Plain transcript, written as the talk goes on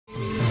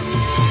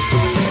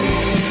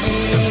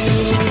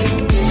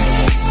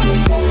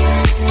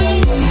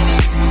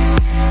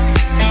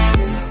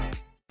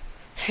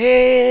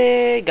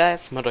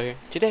guys, Moto here.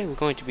 Today we're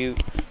going to be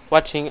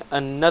watching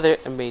another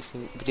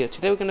amazing video.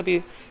 Today we're going to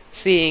be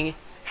seeing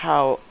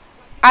how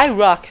I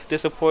rock the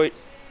support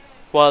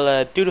while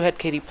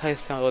doodooheadkaidy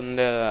plays on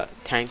the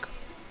tank.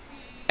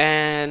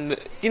 And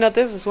you know,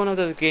 this is one of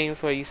those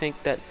games where you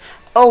think that,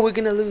 oh, we're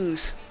gonna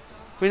lose,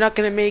 we're not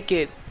gonna make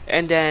it,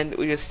 and then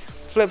we just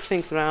flip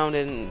things around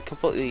and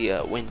completely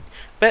win.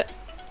 But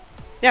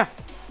yeah,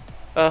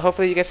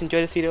 hopefully you guys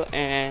enjoy this video,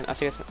 and I'll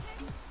see you guys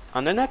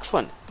on the next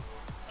one.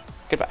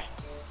 Goodbye.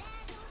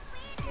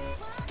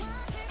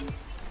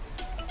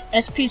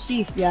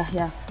 SPC, yeah.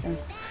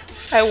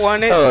 I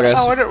want it. Hello, guys.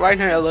 I want it right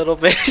here a little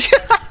bit.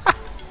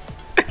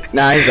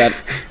 Nah, he's dead.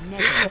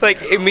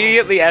 Like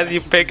immediately as you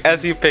pick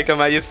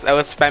him, I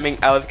was spamming.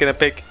 I was gonna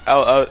pick.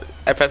 I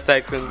pressed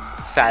X and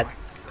sad.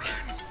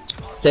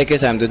 Take your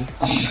time, dude.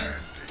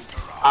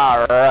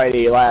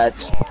 Alrighty,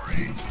 lads.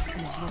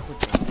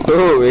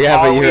 Ooh, we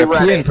have Are a we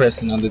European ready?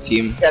 person on the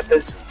team. Got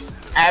this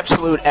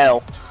absolute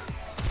L.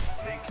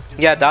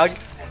 Yeah, dog.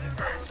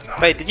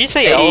 Wait, did you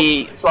say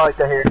Hey, that's what I like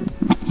to hear.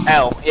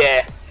 L,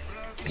 yeah.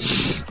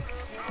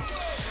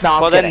 No,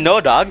 I'm well kidding. then, no,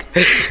 dog.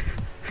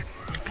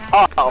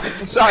 Oh,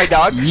 sorry,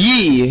 dog.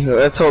 Yee!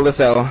 Let's hold this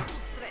L.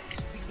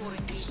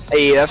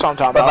 Hey, that's what I'm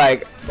talking But about.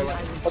 like,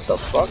 What the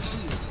fuck?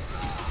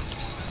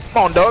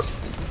 Come on, dog.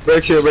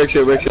 break you.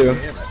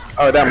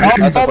 Oh, damn.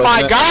 That's Oh my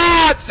unfortunate.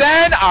 god,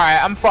 Zen!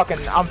 Alright, I'm throwing.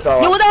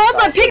 Yo, what the hell's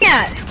my ping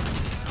at?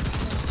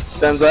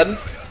 Sam's dead.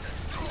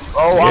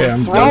 Oh, Yeah,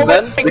 I'm Sam's throwing.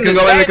 dead. We can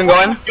go in, we can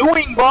go in. What are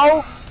you doing,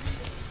 bro?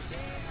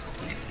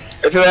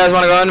 If you guys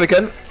wanna go in, we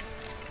can.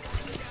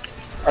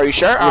 Are you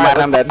sure? Never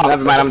mind, I'm dead.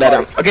 Never mind, I'm dead.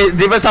 Okay,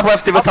 Diva's top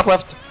left.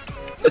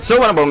 It's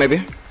still winnable, maybe.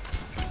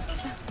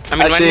 I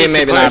mean, Actually,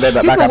 maybe not. Back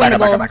Super up.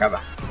 winnable.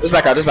 Just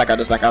back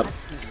out.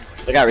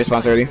 They got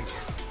response already.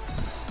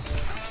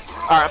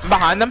 Alright, I'm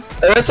behind them.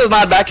 Arista's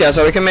not back yet,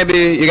 so you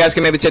guys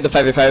can maybe take the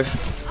 5v5.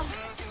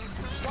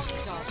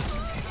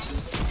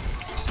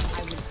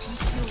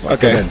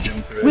 Okay.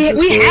 We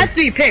had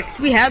 3 picks.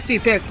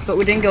 But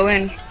we didn't go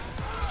in.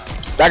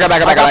 Back I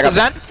got the up.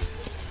 Zen.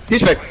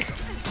 Huge pick.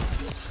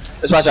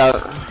 Just watch out.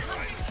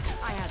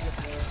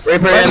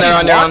 Reaper in there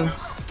on your own.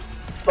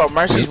 Bro,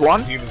 Mercy's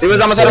one.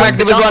 Diva's almost out of hack.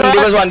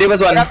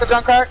 Diva's I one. got the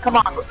junk card. Come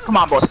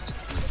on, boys.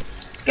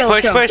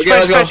 Push. Let's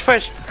go.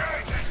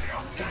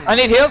 I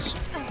need heals.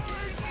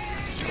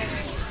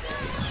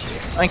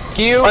 Thank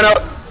you. Oh no.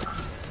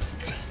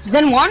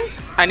 Zen 1?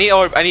 I need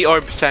orb,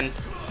 Sen.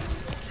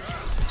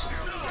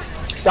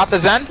 Got the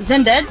Zen.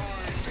 Zen dead?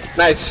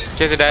 Nice.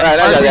 Cheers, dead. Alright,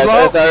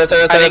 nice guys. I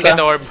didn't get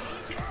the orb.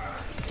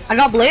 I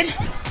got Blade.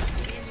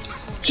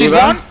 She's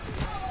Diva. one.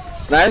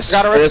 Nice.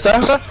 Got her.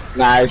 Arista.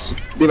 Nice.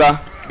 Diva.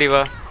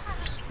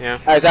 Yeah.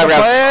 Alright, Zab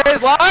grab.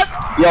 Please, lads.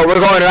 Yo, we're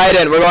going right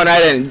in.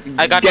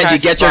 I got Genji,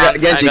 trash get your spawn.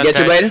 Genji, I got get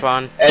your trash blade.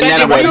 spawn. And Genji,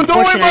 Nano what you blade.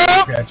 doing, bro?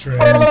 That's good,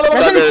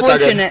 it's all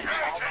good. unfortunate.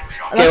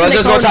 Okay, let's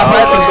just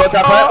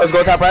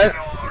go top right.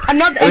 I'm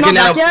not We can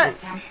back nano- yet.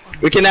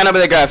 We can nano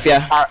with the graph,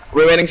 yeah. Alright.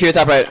 We're waiting for you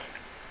top right.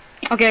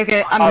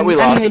 Okay. I'm Alright, we I'm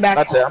lost. really back.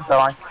 That's it. I'm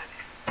throwing.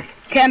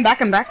 Okay, I'm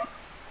back.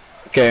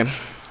 Okay.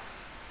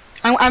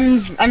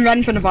 I'm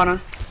running for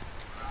Nirvana.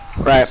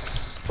 Right.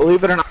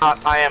 Believe it or not,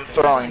 I am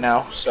throwing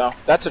now. So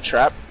that's a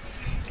trap.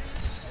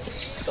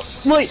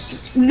 Wait,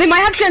 they might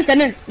have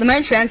transcendence. They might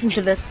have transcendence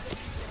to this.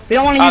 We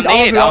don't want to use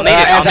all of it. I'll need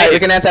it. Anti, we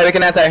can anti.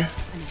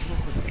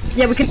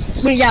 Yeah, we can.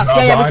 Yeah,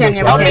 we can.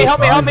 Help me.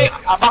 I'm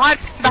behind.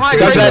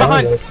 Go Tracer ahead.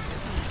 behind.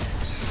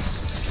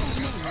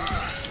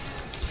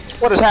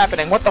 What is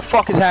happening? What the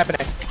fuck is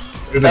happening?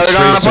 So we're going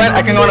on a point.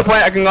 I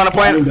can go on a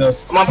point.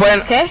 I'm on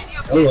point. Okay.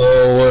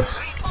 Hello.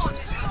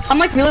 I'm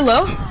like really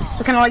low.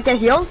 So can I like get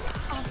heals?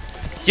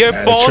 Your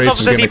balls of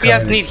Tracer's the gonna DPS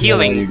come need and kill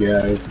all healing. you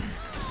guys.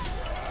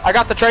 I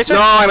got the Tracer.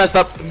 No, I messed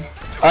up.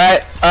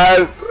 Alright,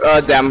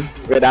 damn.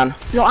 We're down.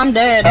 Yo, I'm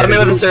dead. Help me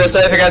with the serious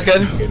if you guys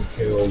could. Getting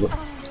killed.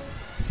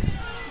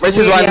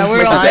 Mercy's one. Yeah, we're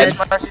Mercy's all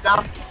dead. Mercy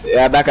down.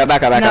 Yeah, back up. No,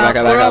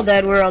 we're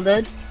all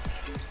dead.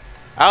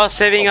 I was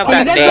saving up Oh, that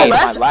you guys day. go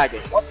left? I'm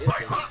lagging.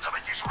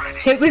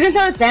 Okay, we can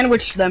start a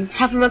sandwich them.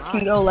 Half of us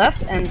can go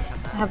left and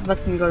half of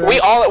us can go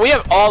right. We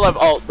have all of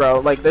ult, bro.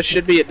 Like this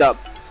should be a dub.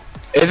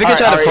 If you could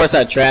try to force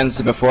that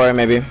trans before,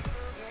 maybe.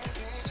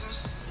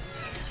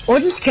 Or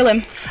just kill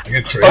him. I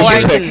got Oh, I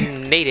Tracer. Tracer.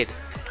 can nade it.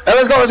 Hey,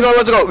 let's go.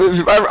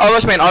 I'll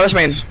rush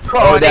main. Bro,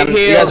 Oh I damn,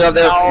 need you guys are up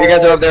there. heals. You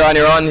guys are up there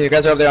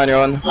on your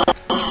own. What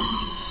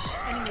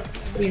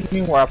do you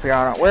mean we're up here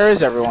on it? Where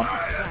is everyone?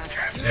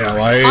 Yeah,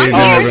 why are you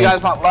Oh, doing you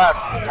that? guys went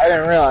left. I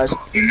didn't realize.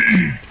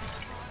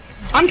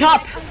 I'm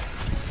top.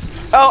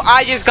 Oh,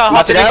 I just got Not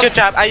halted enough? into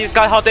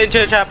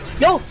the trap.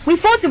 Yo, we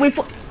forced it. We Oh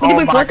forced my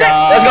it.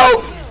 god. Let's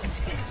go.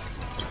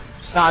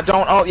 Nah,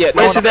 don't ult yet.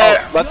 Where's Don't it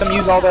there? ult. Let them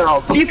use all their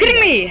ults. Are you kidding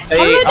me? How Hey,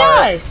 did I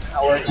die?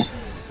 That works.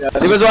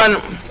 There was one.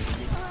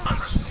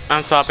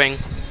 I'm swapping.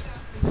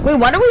 Wait,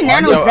 why do we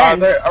nano Yo, then?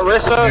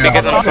 Arissa.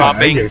 Because I'm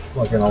swapping. I get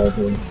fucking all of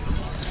them.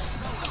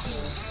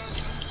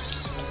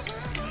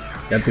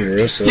 Got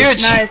the Ursa.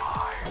 Huge. Nice.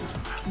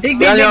 Big.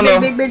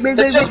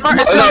 It's just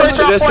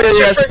Tracer on point.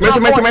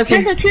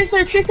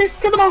 Tracer,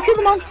 kill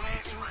them all.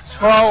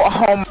 Bro,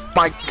 oh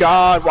my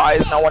god, why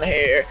is no one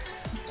here?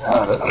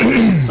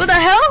 What the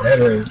hell?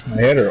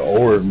 I had her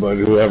orb, but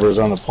whoever's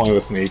on the point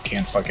with me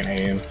can't fucking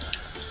aim.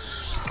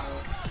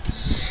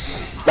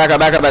 Back up,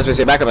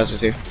 SBC, back up,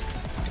 SBC.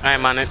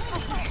 I'm on it.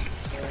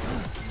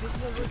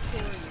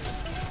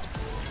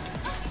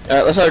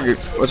 Alright, let's have a group.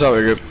 What's up,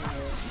 group?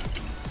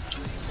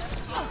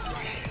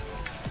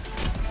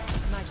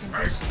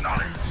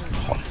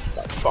 Oh,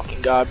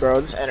 fucking god,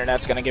 bro. This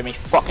internet's gonna give me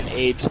fucking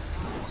AIDS.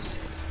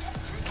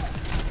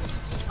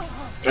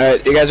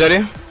 Alright, you guys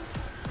ready?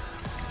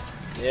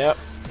 Yep.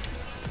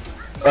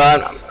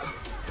 Trying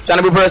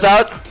to boop us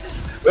out.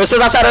 This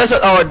is outside.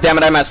 Oh, damn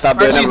it, I messed up,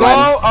 dude. Mercy's Never mind.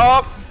 low,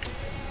 up.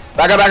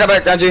 Back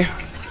up, Genji.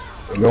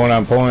 We're going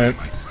on point.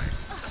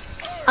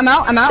 I'm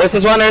out. This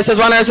is one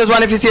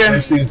if you see her.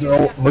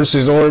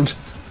 Mercy's orbed.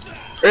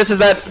 This is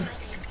that.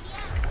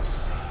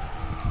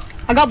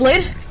 I got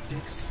blade.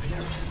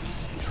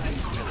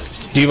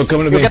 Diva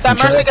coming to me. Get that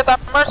Mercy, get that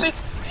Mercy.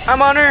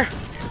 I'm on her.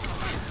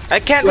 I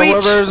can't reach.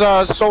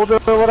 Whoever's soldier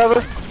or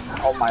whatever.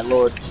 Oh my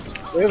lord.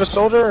 Do we have a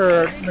soldier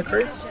or a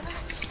McCree?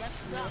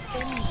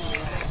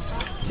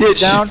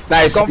 Huge. Down.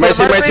 Nice. Go for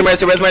Mercy, the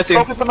Mercy. Where's Mercy?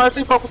 Focus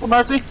the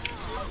Mercy.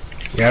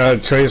 Got a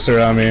tracer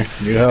on me.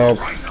 Need help.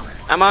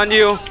 I'm on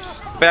you,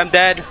 but I'm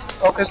dead.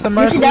 Focus the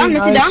Mercy Mercy.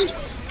 down. Nice.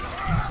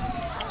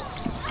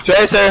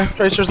 Tracer.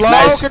 Tracer's low.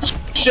 Nice. Good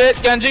shit,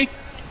 Genji.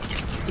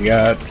 You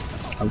got.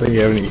 I don't think you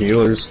have any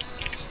healers.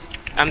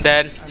 I'm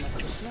dead.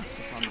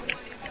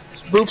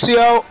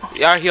 Boopsio.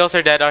 Our heals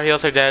are dead. Got him. Our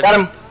heals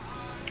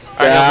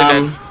are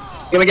dead.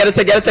 Give me, get a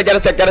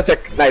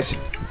tick. Nice.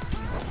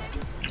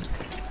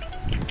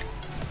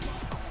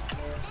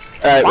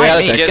 Alright, we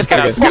got a tick. Just Get get that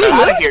out. good. Get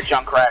out of here,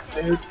 Junkrat,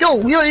 dude. Yo.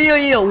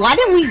 Why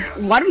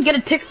did we get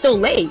a tick so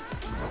late?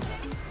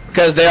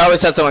 Because they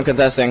always had someone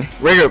contesting.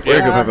 Regroup,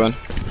 everyone.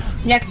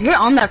 Yeah, 'cause we're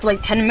on that for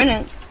like 10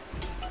 minutes.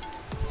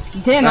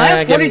 Damn, I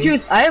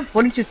have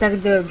 42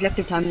 seconds of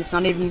objective time. It's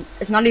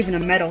not even a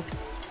medal.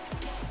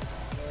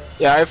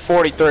 Yeah, I have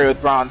 43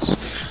 with bronze.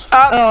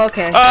 Oh,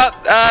 okay.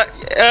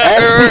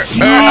 SBC,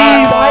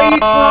 why are you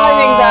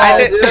trying that,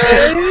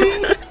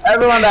 dude?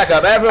 Everyone back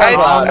up, everyone back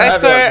up. I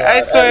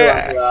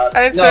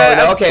swear.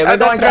 No, okay, we're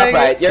going top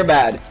right, you're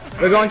bad.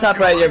 We're going top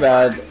right, you're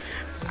bad.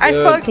 I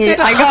fucked Okay, it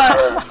I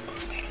up.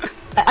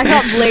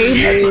 got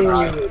blade.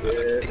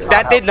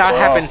 That did not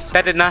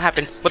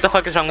happen. What the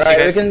fuck is wrong with you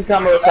Alright, we guys? can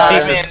come with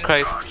Jesus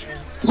Christ.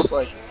 It's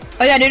like,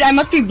 Oh yeah, dude, I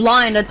must be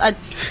blind. Back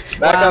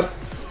up.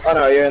 Oh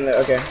no, you're in there,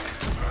 okay.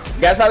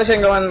 You guys probably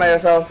shouldn't go in by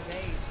yourself.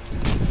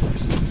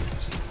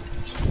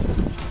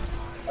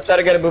 I'll try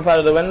to get a boop out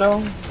of the window.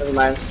 Never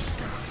mind.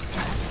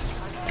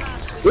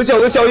 Lucio,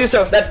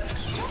 that.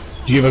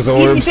 Diva's Easy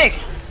orbed. pick.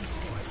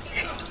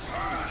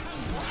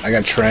 I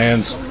got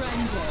trans.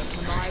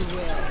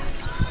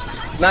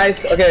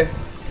 Nice, okay.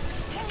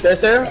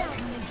 Tracer?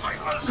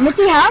 What's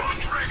he have?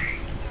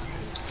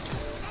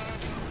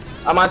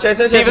 I'm on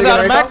Tracer. Diva's out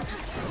of mech.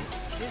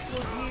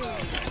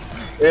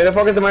 We need to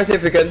focus the Mercy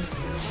if we could.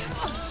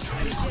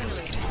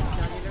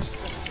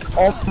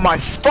 oh my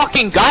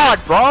fucking god,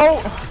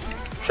 bro!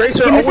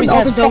 Tracer Can you always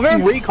ult has it over?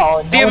 fucking recall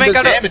and Do you no one make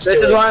does out a- damage This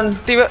to is it. one.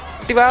 Diva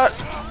out.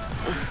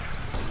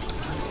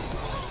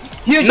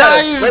 Huge.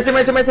 Nice.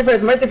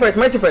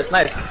 Mercy first.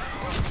 Nice.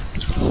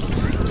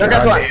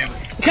 That's one.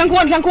 Chunk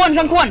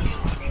one.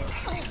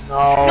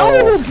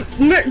 No.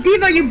 No,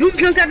 Diva, you boot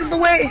chunk out of the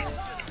way.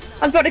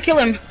 I was about to kill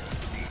him.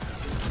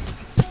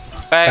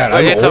 Alright, God,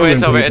 I'm it's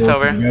orbing over.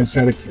 people. You guys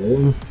try to kill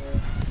him?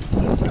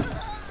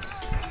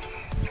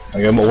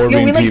 Like, I'm orbing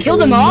Yo, we like people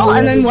killed them all,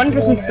 and then no one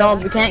person way.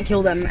 stalled. We can't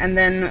kill them, and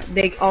then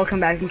they all come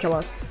back and kill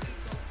us.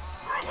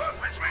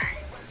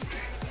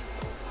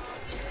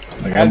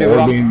 Like, I'm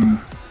orbing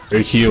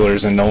their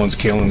healers, and no one's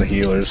killing the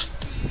healers.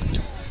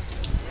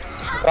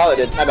 Oh, I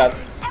did. My bad.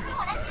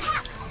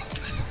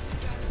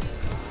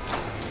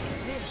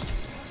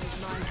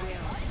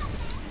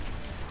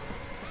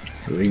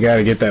 We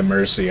gotta get that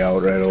Mercy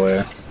out right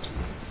away.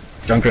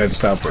 Junkrat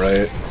stop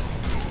right.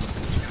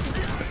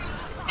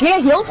 Can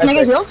I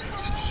get heals?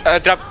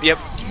 Drop. Yep.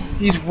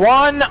 He's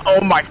one.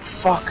 Oh my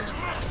fuck.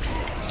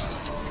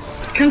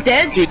 Chunk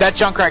dead? Dude, that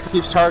Junkrat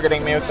keeps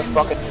targeting me with the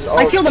fucking.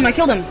 I killed him.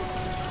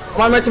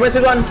 Come on, Mercy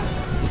one.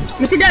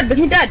 Missy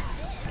dead.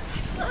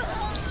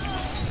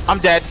 I'm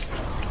dead.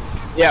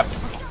 Yep.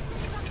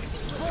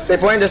 Stay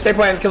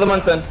point, kill the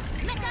Munson.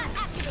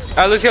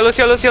 Lucio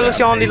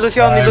only.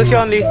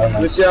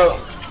 Lucio.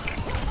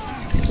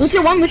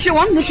 Lucio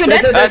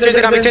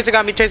dead.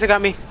 Tracer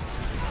got me.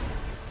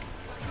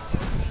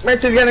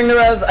 Mercy's getting the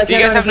res. You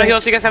guys have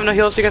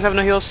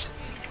no heals.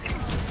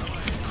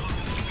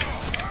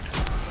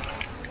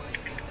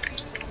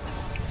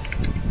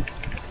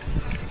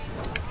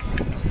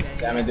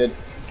 Damn it, dude.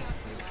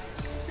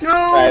 No.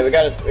 Alright, we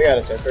got it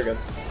check, we're good.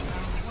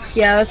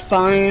 Yeah, that's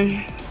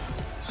fine.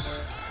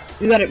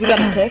 We got a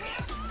tick.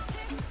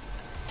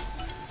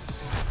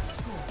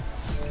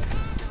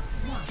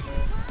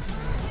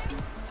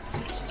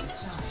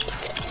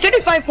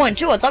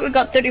 $35.2. I thought we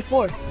got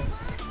 34.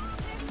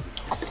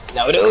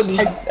 No, dude.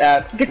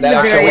 Guess it's That a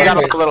actual very We end.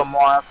 got a little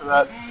more after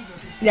that.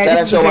 Yeah, that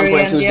guess it's a actual very 1.2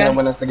 end, is yeah. gonna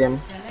win us the game.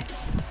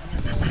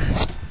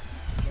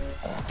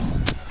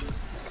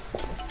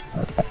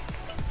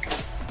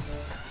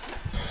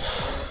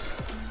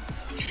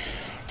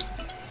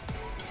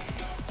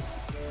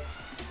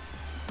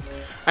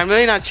 I'm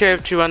really not sure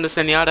if to run the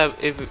Zenyatta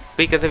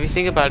because if you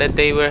think about it,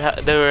 they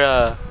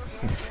were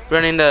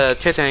running the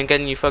Tracer and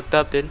getting you fucked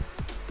up, dude.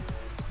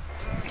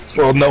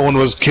 Well, no one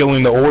was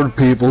killing the orb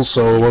people,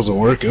 so it wasn't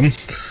working.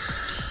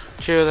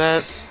 True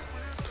that.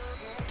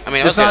 I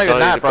mean, It's not even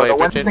that, bro. The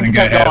one thing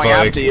kept going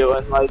after you,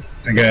 and like.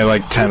 The guy had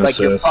like 10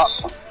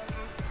 assists.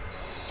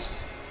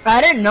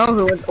 I didn't know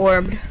who was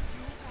orbed.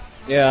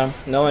 Yeah,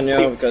 no one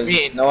knew because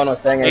no one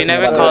was saying anything.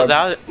 You never called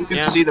out. You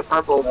can see the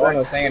purple. No one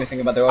was saying anything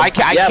about the orb. I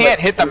can't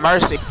hit the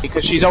Mercy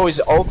because she's always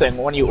ulting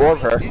when you orb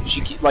her.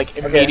 She like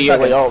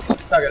immediately ults.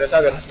 It's all good, it's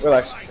all good.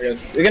 Relax, we're good.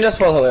 We can just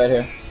full hold right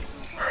here.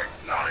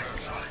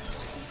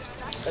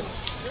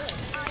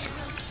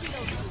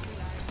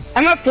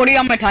 I'm at 40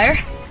 on my tire.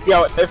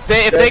 Yo, if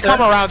they come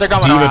around, they're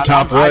coming around.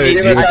 Top right.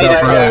 Diva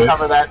top right.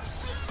 Cover that.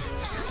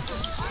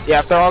 Yeah,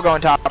 if they're all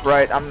going top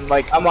right, I'm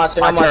watching.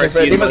 I'm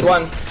watching. Diva's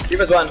one.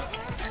 Diva's one.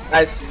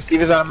 Nice.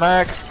 Diva's on a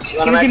Mac.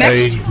 I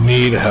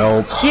need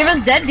help.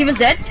 Diva's dead. Diva's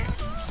dead.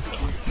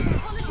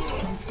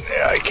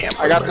 Yeah, I can't.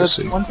 I got this.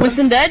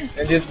 Winston dead.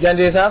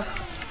 Genji is half.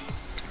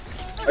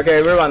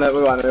 Okay, we won.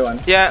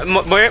 Yeah,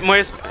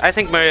 I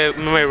think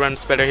Murray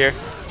runs better here.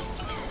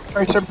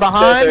 Tracer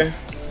behind.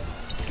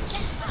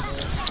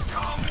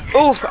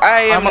 Oof,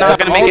 I am not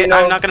gonna make it.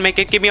 I'm not gonna make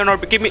it. Give me an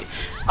orb. Give me.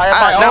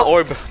 Not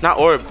orb. Not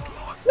orb.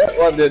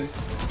 What did?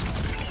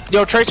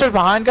 Yo, Tracer's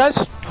behind,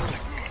 guys.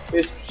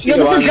 Yo,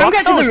 there's a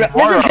Junkrat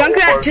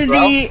to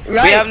the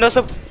right. We have no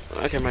sub.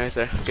 Okay, Murray's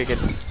there. Okay, good.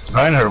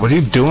 Reinhardt, what are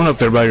you doing up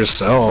there by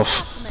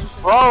yourself?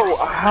 Bro,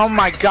 oh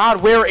my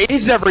God, where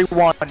is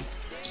everyone?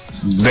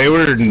 They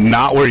were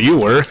not where you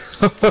were.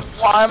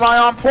 Why am I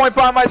on point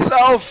by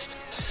myself?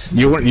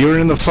 You were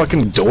in the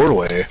fucking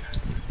doorway,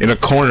 in a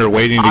corner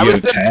waiting to get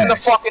attacked. I was in the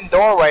fucking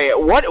doorway.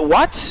 What?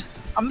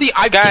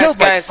 I killed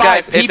like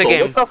 5 people. It's a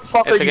game. What the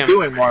fuck are you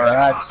doing,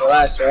 Mara?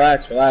 Relax.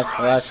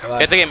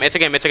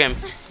 It's a game.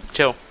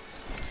 Chill.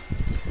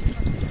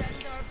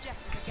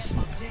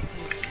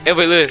 If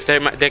we lose,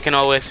 there can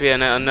always be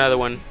another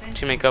one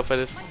to make up for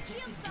this.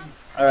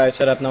 Alright,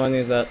 shut up. No one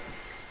needs that.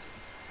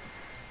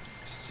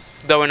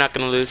 Though we're not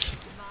gonna lose.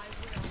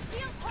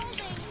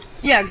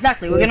 Yeah,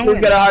 exactly. We're gonna win.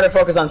 Please get a harder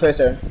focus on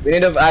Tracer. We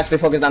need to actually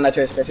focus on that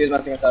Tracer because she's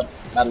messing us up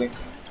badly.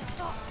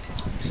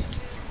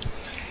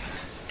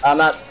 I'm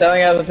not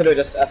telling you what to do,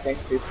 just asking,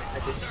 please.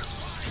 Thank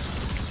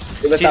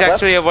you. She's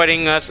actually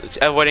avoiding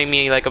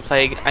me like a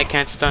plague. I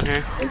can't stun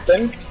her.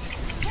 Instant.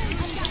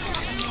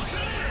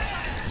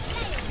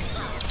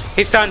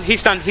 He's stunned. He's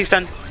stunned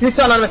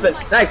on Winston.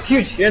 Nice,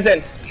 huge. You're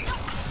insane.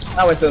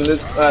 Not Winston.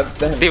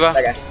 Diva.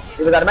 That guy.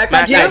 Diva's out of mech.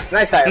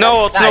 Nice tire.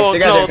 No, Tagger.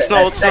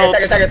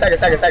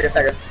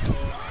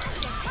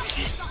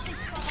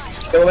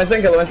 Kill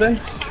Winston.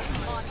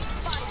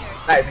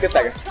 Nice, good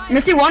tagger.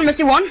 Missy one.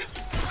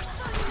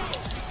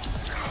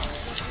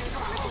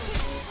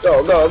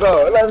 Go.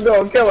 Let's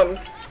go. Kill him.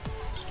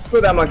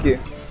 Screw that monkey.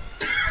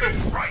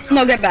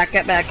 No, get back.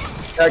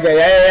 Okay,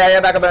 yeah.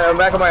 Back up,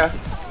 Maya.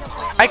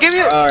 I give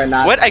you.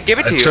 What? I give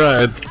it to you. I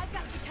tried.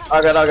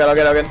 All good.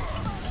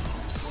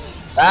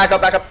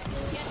 Back up.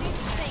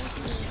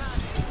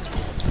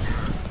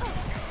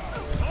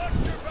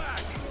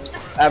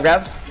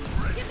 Grab.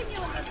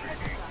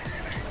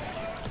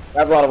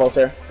 Grab a lot of ults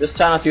here. Just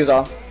try not to use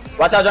all.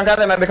 Watch out, Junkrat,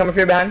 they might be coming for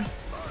you behind.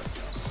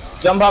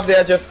 Jump off the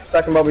edge of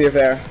second bubble if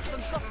there.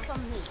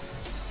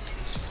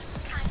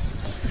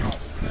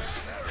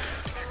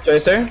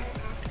 Tracer?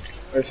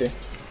 Where is she?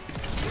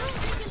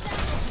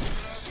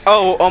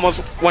 Oh,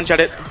 almost one-shot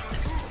it.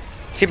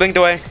 She blinked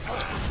away.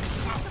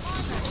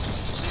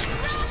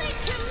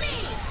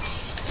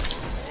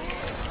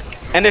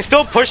 And they're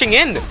still pushing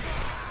in.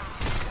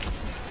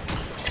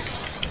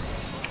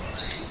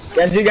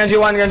 Genji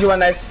one,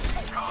 nice.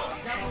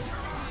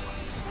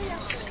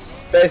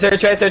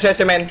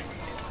 Tracer, main.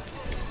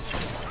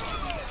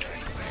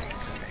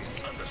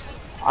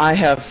 I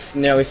have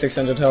nearly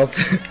 600 health.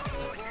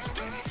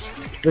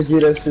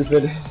 Vegeta,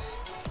 stupid.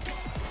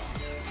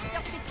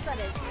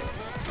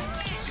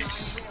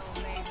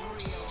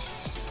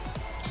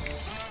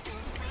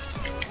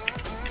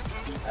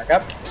 Back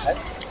up.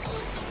 Nice.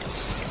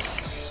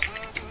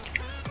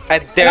 I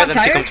dare them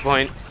to come to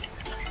point.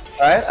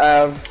 Alright,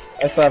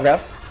 I still have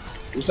grab.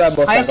 You still have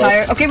both I'm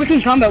tired. Okay, we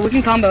can combo.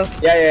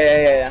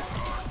 Yeah.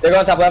 They're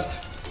going top left.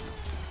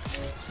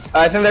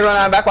 I think they're going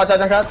on back. Watch out,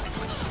 Junkrat.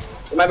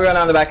 They might be going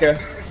on the back here.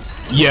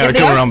 Yeah,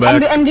 come around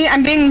back.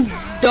 I'm being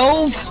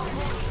dove.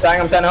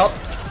 I'm trying to help.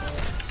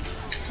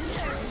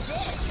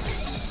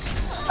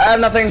 I have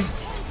nothing.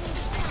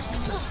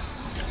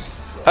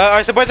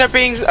 Our supports are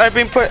being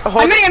put.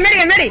 I'm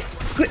ready.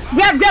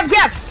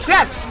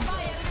 Grab.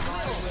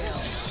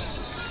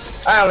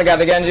 I only got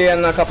the Genji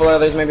and a couple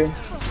others maybe.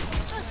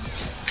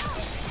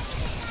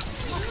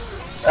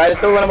 Alright, it's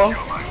still winnable.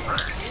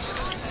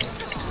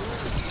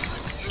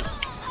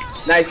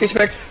 Nice, huge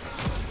picks.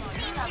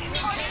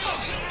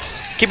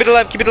 Keep it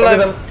alive.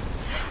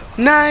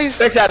 Nice.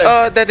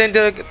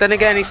 Then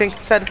again, he's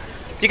sad.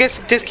 You guys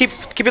just keep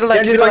it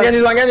alive. Genji's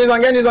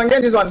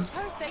one.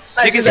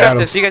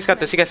 Nice, you guys got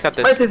this.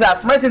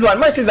 Mercy's one.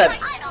 Moira's dead.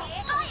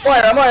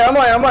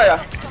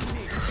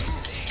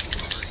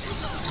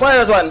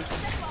 Moira's one.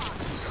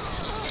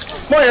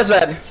 Moira's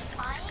red.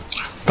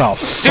 The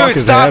fuck Dude,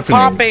 is stop happening?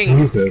 popping!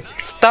 Who's this?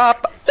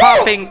 Stop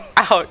popping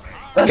out!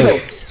 Let's go.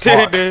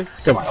 Dude,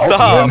 Come on,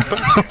 stop!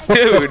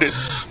 Dude!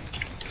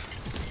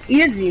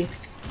 Easy.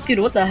 Dude,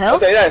 what the hell?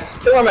 Okay, guys,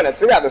 2 more minutes.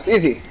 We got this.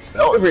 Easy.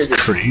 That was Easy.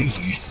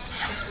 crazy.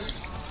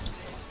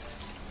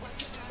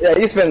 Yeah,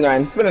 you spin,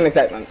 Ryan. Spin in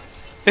excitement.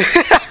 They're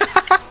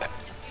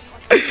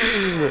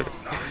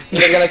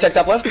gonna check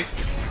top left.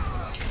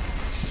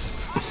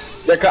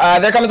 They're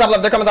coming top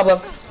left. They're coming top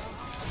left.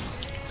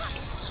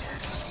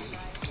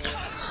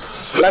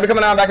 Might be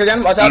coming out back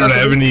again. Watch I out. don't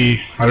have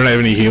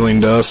any healing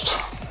dust.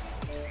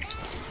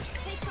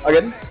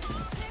 Again.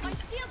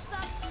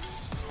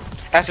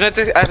 As soon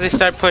as they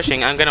start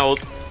pushing, I'm gonna ult.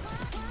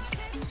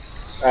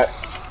 Alright.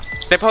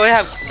 They probably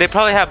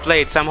have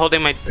blades, so I'm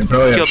holding my They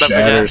probably have shield up for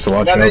shatter, that. so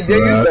watch Yeah, out they for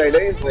use that. blade.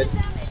 They use blade.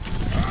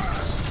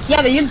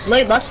 Yeah, they used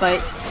blade last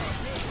fight.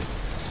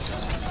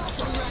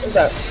 What's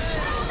that?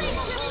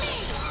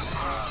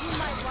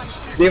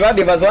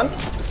 Diva's one.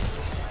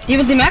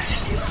 Diva's the max.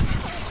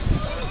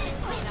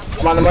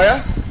 Come on, the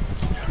Moira.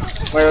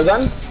 Moira's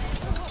one.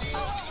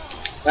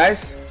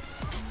 Nice.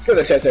 Good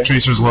the Chaser.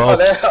 Tracer's Oh, low.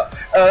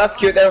 oh, that's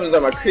cute. There was the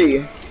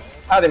McCree.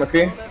 Howdy,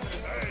 McCree.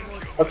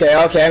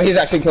 Okay, he's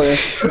actually killing me.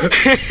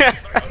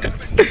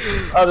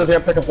 I'll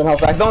just pick up some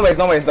health back. Don't waste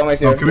Oh, here. come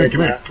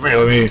here.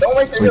 Let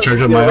me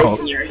charge up my You're ult.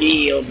 wasting your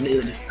heals,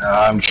 dude.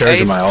 I'm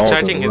charging my ult.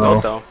 Charging as his well.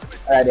 ult though.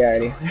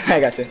 Alrighty. I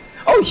got you.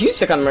 Oh, you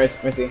sick on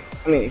Mercy.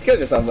 I mean, you killed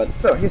yourself, but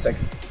still, you sick.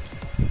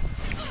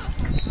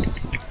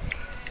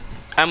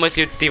 I'm with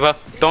you, Diva.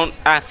 Don't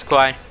ask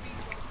why.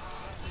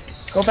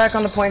 Go back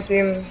on the point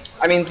team.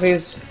 I mean,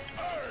 please.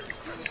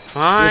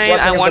 Fine,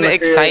 I want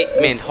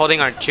excitement. Holding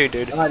our chew,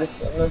 dude. I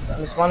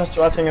just want to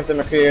watching if the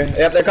McCree.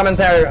 Yep, they're coming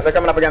there. They're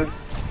coming up again.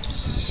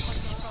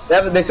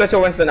 They switch to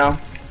Winston now.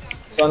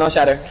 So no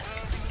shatter.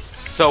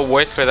 So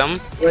worse for them.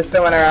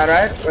 Winston went around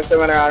right.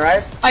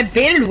 I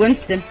baited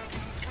Winston.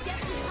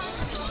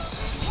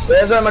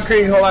 There's a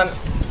McCree, hold on.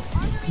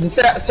 Just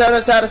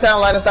try to stay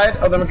on line of sight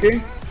of the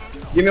McCree.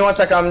 Give me 1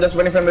 second, I'm just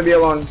waiting for him to be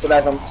alone to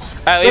dive him.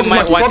 I leave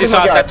my one to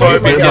stop that They're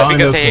torp just behind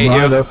because us, I hate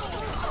behind you. us.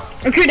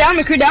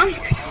 McCree down.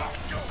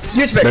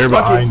 Huge fix, They're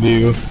fuck behind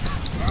you.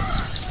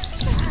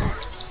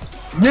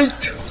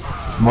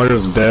 Yeet.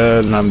 Moira's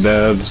dead and I'm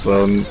dead,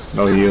 so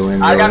no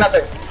healing. I got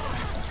really. nothing.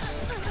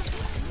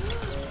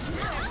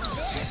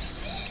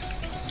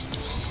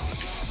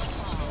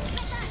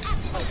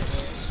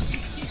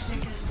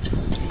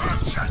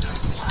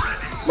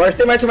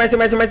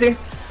 Mercy.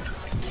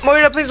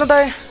 Moira, please don't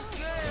die.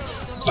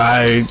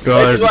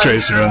 There's a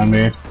Tracer on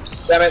me.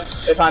 Damn it,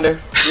 they found her.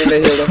 And then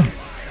they healed her.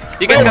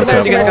 You guys got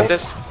this, you guys got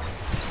this.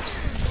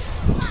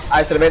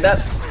 I should have made that.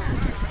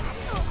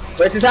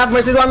 Mercy's half,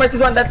 Mercy's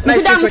one. That's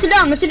nice. Mercy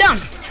down.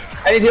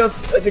 I need heals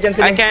if you can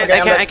see me. I can't.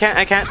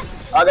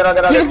 I'll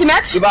get Heals the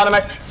match? You bottom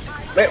it.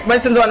 Wait,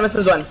 Winston's one.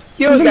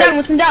 Heals,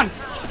 Winston guys. down.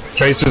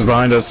 Tracer's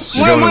behind us.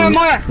 She's going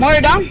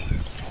Moira down.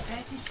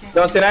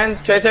 Don't deny,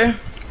 Tracer.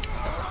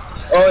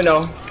 Oh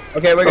no.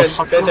 Okay, we're good.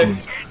 Tracer.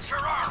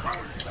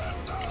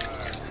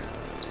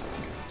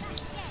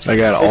 I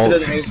got all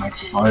doesn't this need-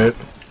 next fight.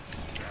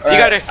 You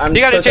got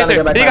her, Chaser.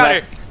 You got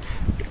her.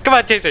 Come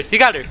on, Chaser. You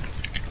got her.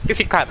 Give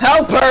me clap.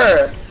 Help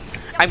her!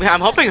 I'm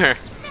helping her.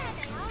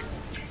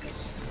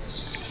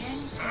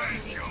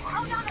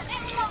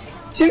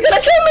 She's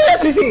gonna kill me,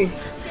 SPC!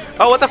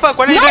 Oh, what the fuck?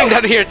 What are you doing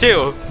down here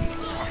too?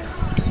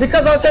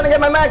 Because I was trying to get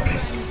my mech.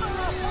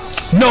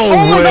 No Oh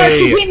my god,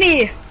 she way! hit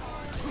me.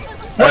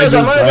 I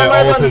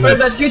ulted Where's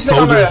that it. huge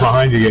Soldiers camera?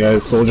 behind you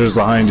guys. Soldiers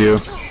behind you.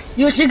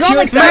 Yo, she got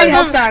like Huge 9 guy.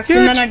 health packs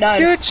and then I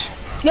died. Huge.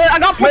 Yeah, I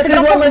got Mercy's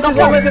posted.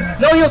 one.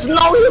 No heals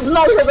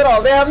at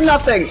all. They have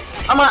nothing.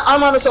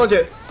 I'm on a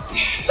soldier.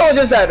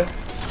 Soldier's dead.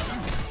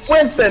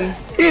 Winston,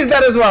 he's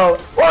dead as well.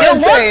 We're Yo,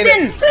 insane.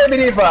 Winston! Baby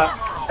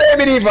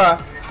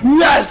Diva.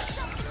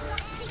 Yes!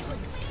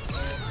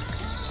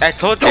 I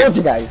told Told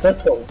you you guys,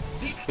 let's go.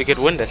 we could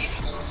win this.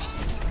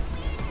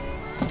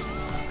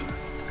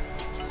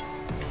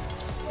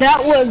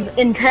 That was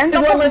intense.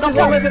 No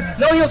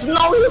heals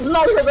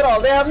at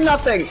all. They have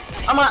nothing.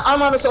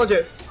 I'm on a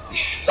soldier.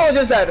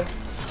 Soldier's dead.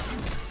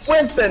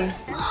 Winston.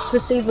 To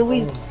say the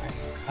least.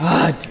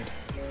 Ah, dude.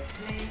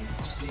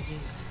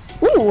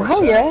 Ooh,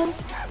 hell yeah.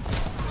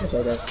 That's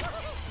all, guys.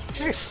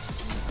 Nice.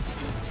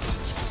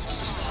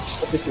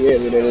 Appreciate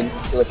it, we didn't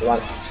do what you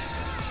want.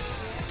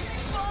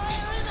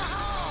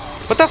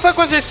 What the fuck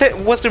was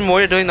there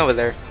Moira doing over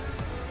there?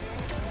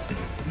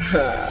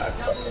 I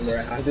can't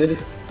remember. I did.